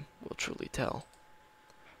time will truly tell.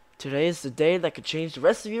 Today is the day that could change the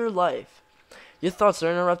rest of your life. Your thoughts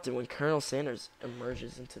are interrupted when Colonel Sanders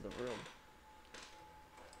emerges into the room.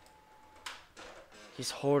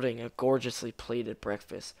 He's holding a gorgeously plated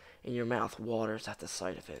breakfast, and your mouth waters at the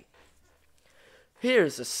sight of it.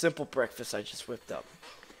 Here's a simple breakfast I just whipped up.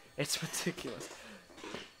 It's ridiculous.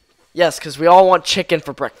 Yes, because we all want chicken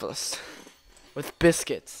for breakfast. With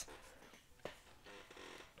biscuits.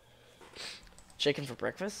 Chicken for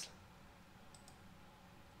breakfast?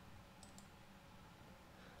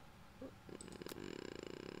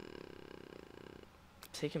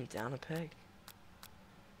 take him down a peg?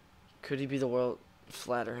 Could he be the world?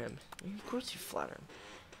 Flatter him. Of course you flatter him.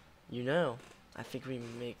 You know, I think we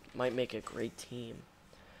might make a great team.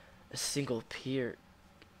 A single peer.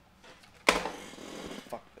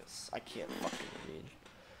 Fuck this. I can't fucking read.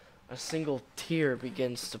 A single tear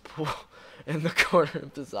begins to pool in the corner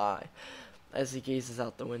of his eye as he gazes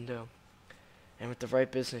out the window. And with the right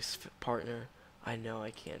business partner, I know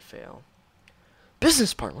I can't fail.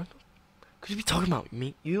 Business partner? Could you be talking about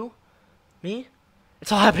me? You? Me? It's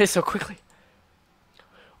all happening so quickly.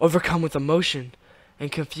 Overcome with emotion and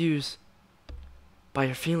confused by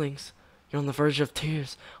your feelings, you're on the verge of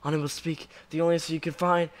tears, unable to speak. The only answer you can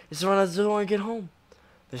find is to run out the door and get home.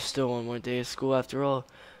 There's still one more day of school after all.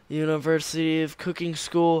 The University of Cooking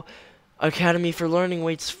School Academy for Learning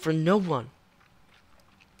waits for no one.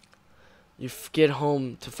 You get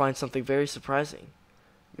home to find something very surprising.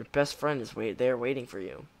 Your best friend is there waiting for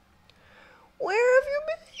you. Where have you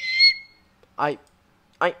been?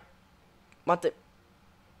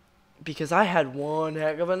 Because I had one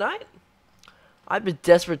heck of a night. I've been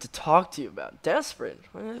desperate to talk to you about. Desperate?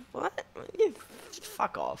 What?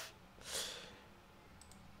 Fuck off.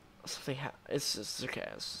 It's just okay.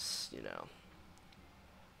 It's just, you know.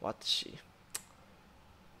 What the she?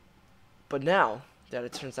 But now that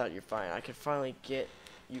it turns out you're fine, I can finally get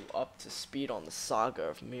you up to speed on the saga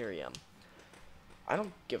of Miriam. I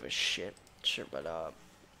don't give a shit. Sure, but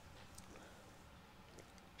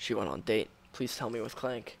she went on a date. Please tell me with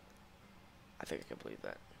Clank. I think I can believe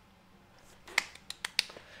that.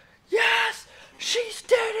 Yes! She's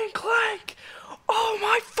dating Clank! Oh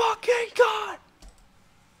my fucking god!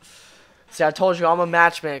 See, I told you I'm a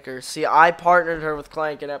matchmaker. See, I partnered her with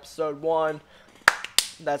Clank in episode 1.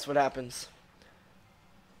 That's what happens.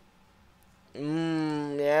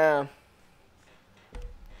 Yeah.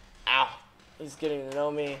 Ow. He's getting to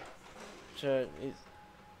know me.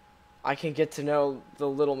 I can get to know the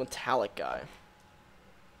little metallic guy.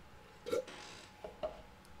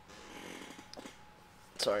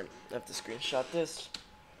 Sorry, I have to screenshot this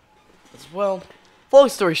as well. Long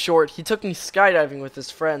story short, he took me skydiving with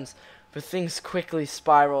his friends, but things quickly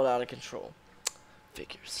spiraled out of control.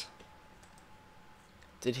 Figures.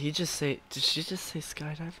 Did she just say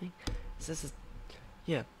skydiving? Is this a,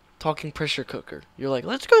 yeah, talking pressure cooker. You're like,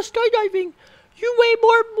 let's go skydiving. You weigh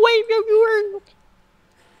more weight than you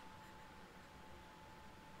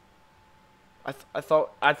were. I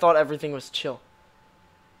thought everything was chill.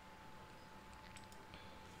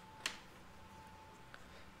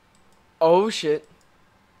 Oh shit.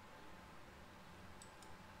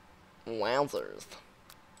 Wowzers.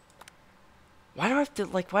 Why do I have to,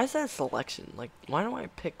 like, why is that a selection? Like, why don't I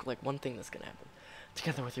pick, like, one thing that's gonna happen?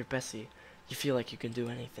 Together with your bestie, you feel like you can do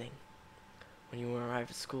anything. When you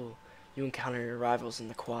arrive at school, you encounter your rivals in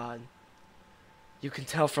the quad. You can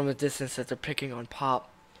tell from a distance that they're picking on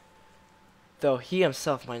Pop. Though he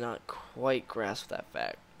himself might not quite grasp that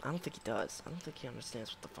fact. I don't think he does. I don't think he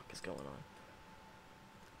understands what the fuck is going on.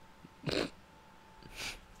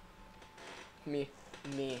 Me.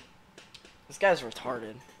 This guy's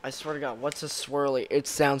retarded. I swear to God, what's a swirly? It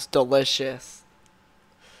sounds delicious.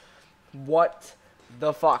 What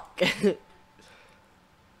the fuck?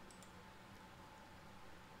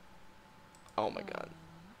 Oh my God.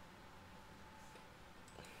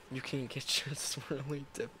 You can get your swirly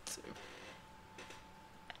dip too.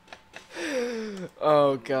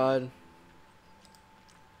 Oh God.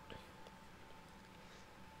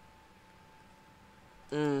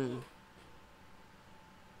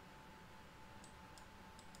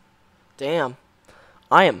 Damn.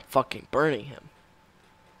 I am fucking burning him.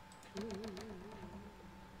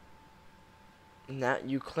 Now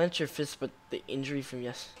you clench your fist, but the injury from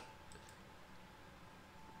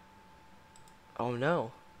Oh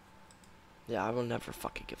no. Yeah, I will never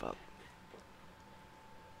fucking give up.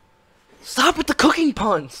 Stop with the cooking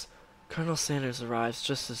puns! Colonel Sanders arrives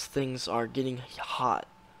just as things are getting hot.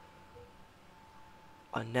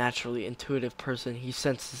 A naturally intuitive person, he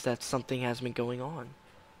senses that something has been going on.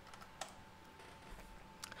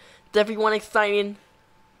 Is everyone excited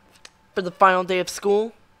for the final day of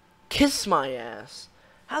school? Kiss my ass.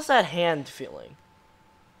 How's that hand feeling?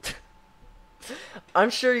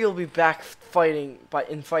 I'm sure you'll be back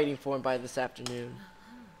in fighting form by this afternoon.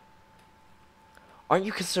 Aren't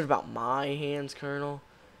you concerned about my hands, Colonel?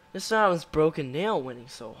 This was broken nail winning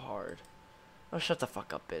so hard. Oh, shut the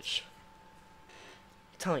fuck up, bitch.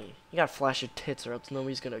 I'm telling you, you gotta flash your tits or else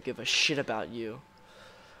nobody's gonna give a shit about you.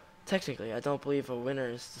 Technically, I don't believe a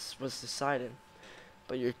winner was decided,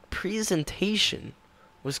 but your presentation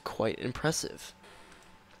was quite impressive.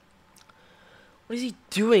 What is he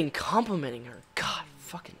doing complimenting her? God,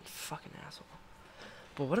 fucking asshole.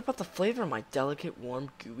 But what about the flavor of my delicate,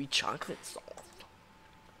 warm, gooey chocolate sauce?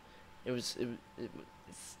 It was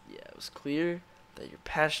clear that you're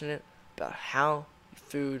passionate about how your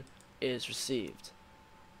food is received.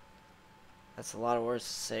 That's a lot of words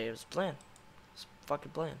to say. It was bland. It was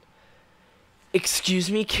fucking bland.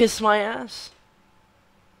 Excuse me, kiss my ass?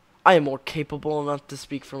 I am more capable enough to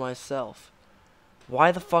speak for myself.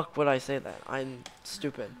 Why the fuck would I say that? I'm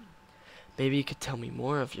stupid. Maybe you could tell me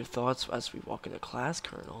more of your thoughts as we walk into class,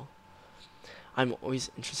 Colonel. I'm always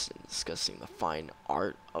interested in discussing the fine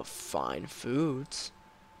art of fine foods.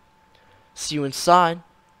 See you inside.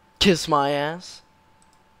 Kiss my ass.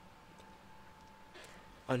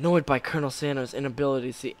 Annoyed by Colonel Sanders'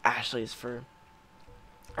 inability to see Ashley for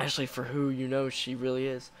who you know she really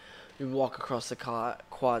is, you walk across the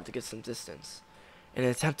quad to get some distance. In an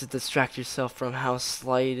attempt to distract yourself from how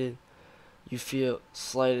slighted you feel.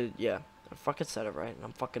 Yeah, I fucking said it right, and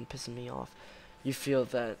I'm fucking pissing me off. You feel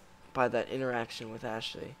that by that interaction with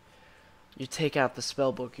Ashley. You take out the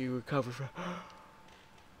spell book you recover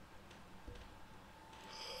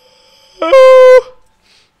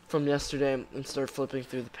from yesterday and start flipping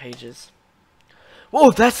through the pages.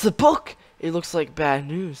 Whoa, that's the book! It looks like bad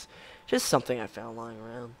news. Just something I found lying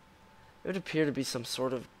around. It would appear to be some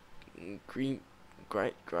sort of grimy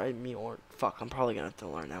or fuck, I'm probably gonna have to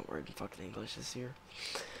learn that word in fucking English this year.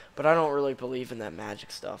 But I don't really believe in that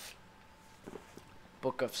magic stuff.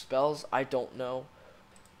 Book of spells, I don't know.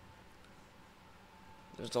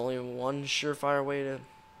 There's only one surefire way to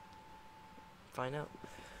find out.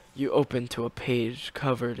 You open to a page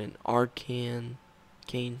covered in arcane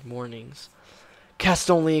warnings.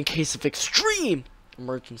 Cast only in case of extreme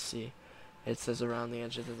emergency. It says around the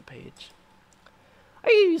edge of the page. I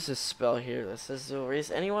can use this spell here that says to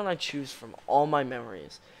erase anyone I choose from all my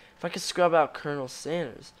memories. If I could scrub out Colonel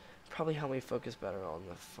Sanders, it'd probably help me focus better on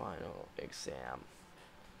the final exam.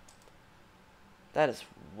 That is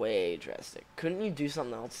way drastic. Couldn't you do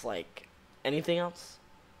something else, like anything else?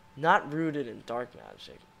 Not rooted in dark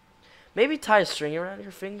magic. Maybe tie a string around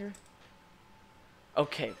your finger?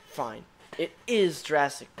 Okay, fine. It is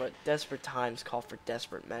drastic, but desperate times call for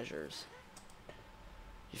desperate measures.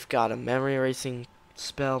 You've got a memory erasing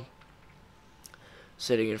spell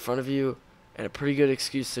sitting in front of you, and a pretty good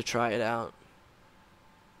excuse to try it out.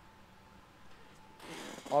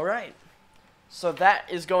 Alright, so that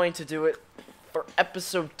is going to do it for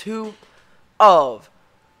episode 2 of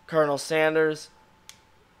Colonel Sanders.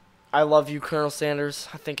 I love you, Colonel Sanders,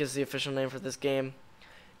 I think is the official name for this game.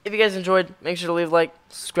 If you guys enjoyed, make sure to leave a like,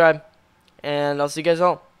 subscribe, and I'll see you guys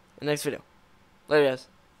all in the next video. Later, guys.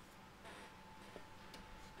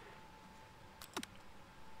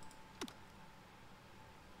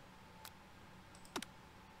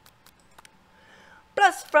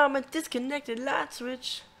 Blast from a disconnected light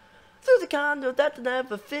switch through the condo that will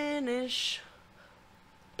never finish.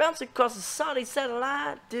 Bounce across a Saudi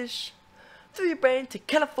satellite dish through your brain to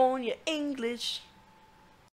California English.